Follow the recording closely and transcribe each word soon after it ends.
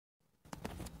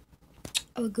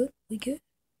Oh, good. We good?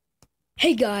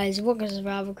 Hey guys, welcome to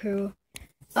Survival Crew.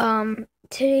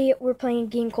 Today we're playing a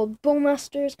game called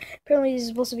Bowmasters. Apparently, this is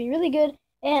supposed to be really good,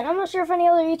 and I'm not sure if any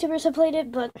other YouTubers have played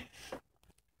it, but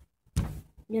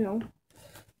you know,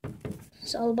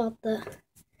 it's all about the.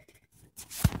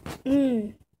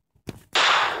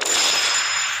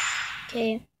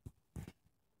 Okay.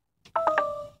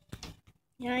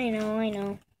 Yeah, I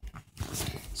know.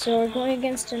 So we're going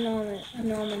against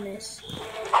anonymous.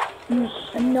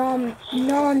 Anonymous.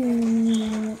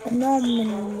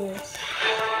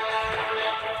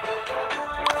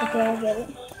 Okay, I get it.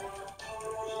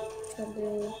 I'll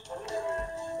do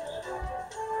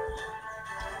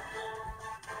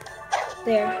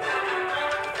there.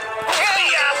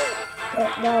 Oh,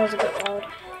 that was a bit loud.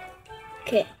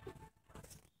 Okay.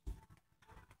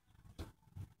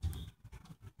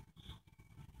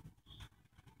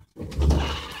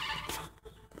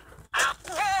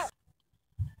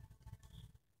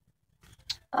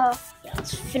 Yeah,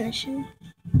 let's finish him.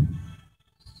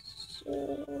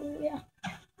 So, yeah.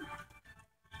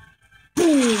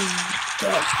 Boom!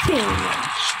 Get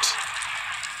finished.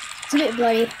 It's a bit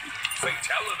bloody.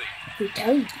 Fatality.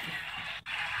 Fatality.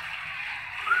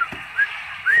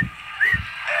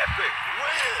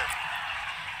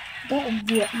 Epic win.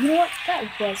 You know what? That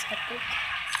was epic.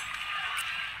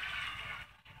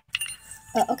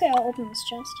 Okay, I'll open this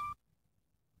chest.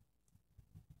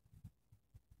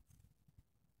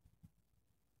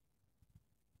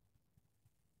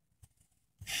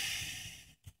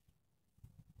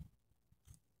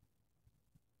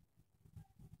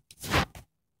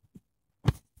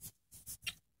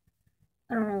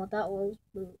 I don't know what that was,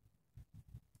 but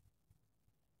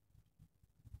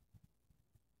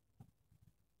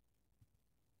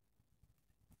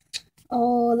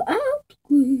all out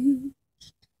with.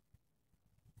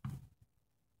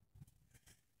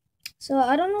 So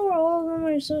I don't know where all of them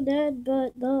are so dead,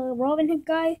 but the Robin Hood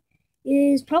guy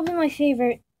is probably my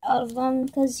favorite out of them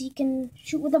because he can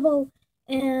shoot with a bow,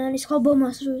 and it's called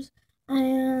Bowmasters,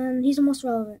 and he's the most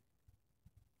relevant.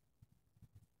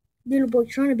 Little boy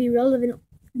trying to be relevant.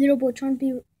 Little boy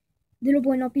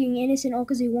not being innocent all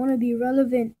because they want to be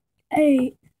relevant.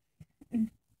 Hey.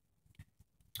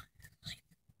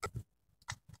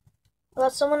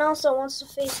 Got someone else that wants to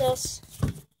face us.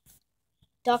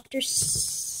 Dr.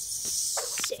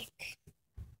 Sick.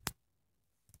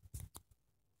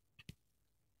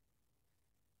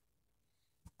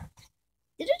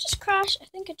 Did it just crash? I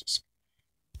think it just...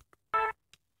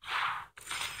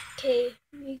 Okay,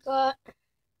 we got...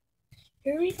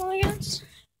 Who are we going against?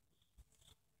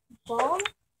 Bomb?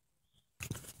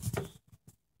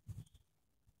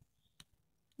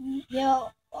 Yeah,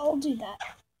 I'll do that.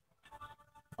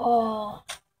 Oh,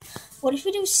 what if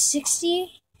we do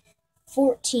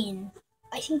 60-14?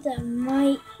 I think that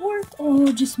might work.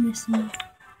 Oh, just missing.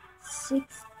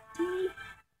 60?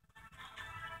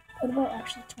 What about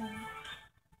actually 20?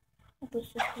 I'll put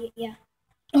 50, yeah.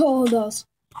 Oh, those.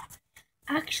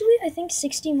 Actually, I think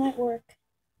 60 might work.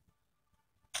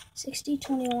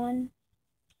 60-21.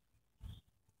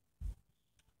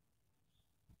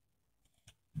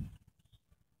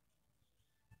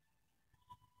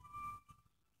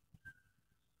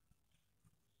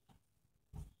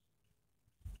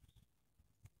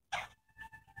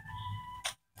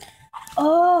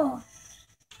 Oh!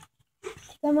 I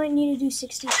think I might need to do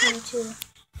 60-22.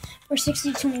 Or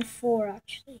 60-24,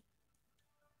 actually.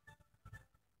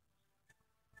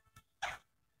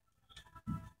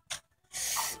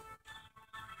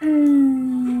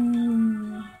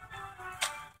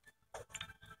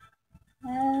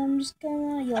 I'm just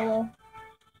gonna YOLO.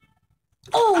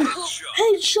 Oh!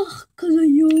 Headshot! Because I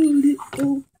YOLO'd it.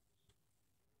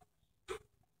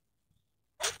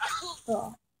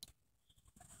 Oh.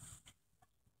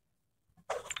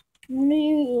 What are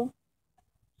you?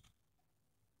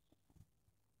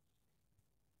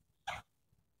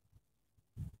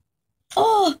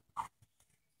 Oh!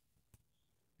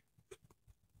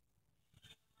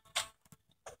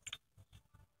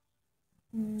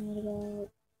 What about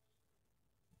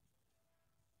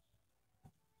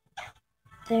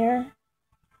there?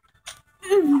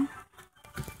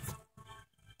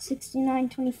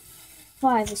 69-25.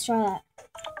 Let's try that.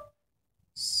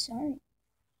 Sorry.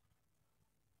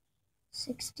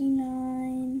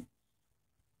 69.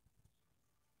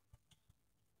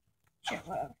 Sure,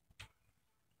 whatever.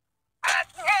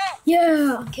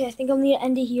 Yeah! Okay, I think I'll need to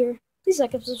end it here. Please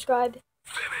like and subscribe.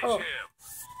 Finish him.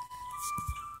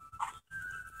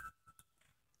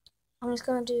 I'm just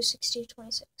gonna do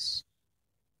 60-26.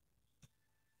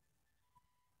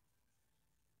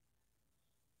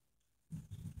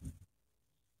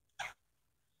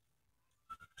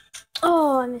 Oh!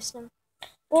 I missed him.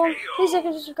 Well, please like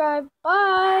and subscribe.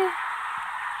 Bye.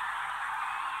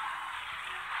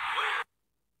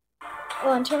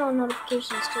 Oh, and turn on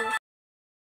notifications too.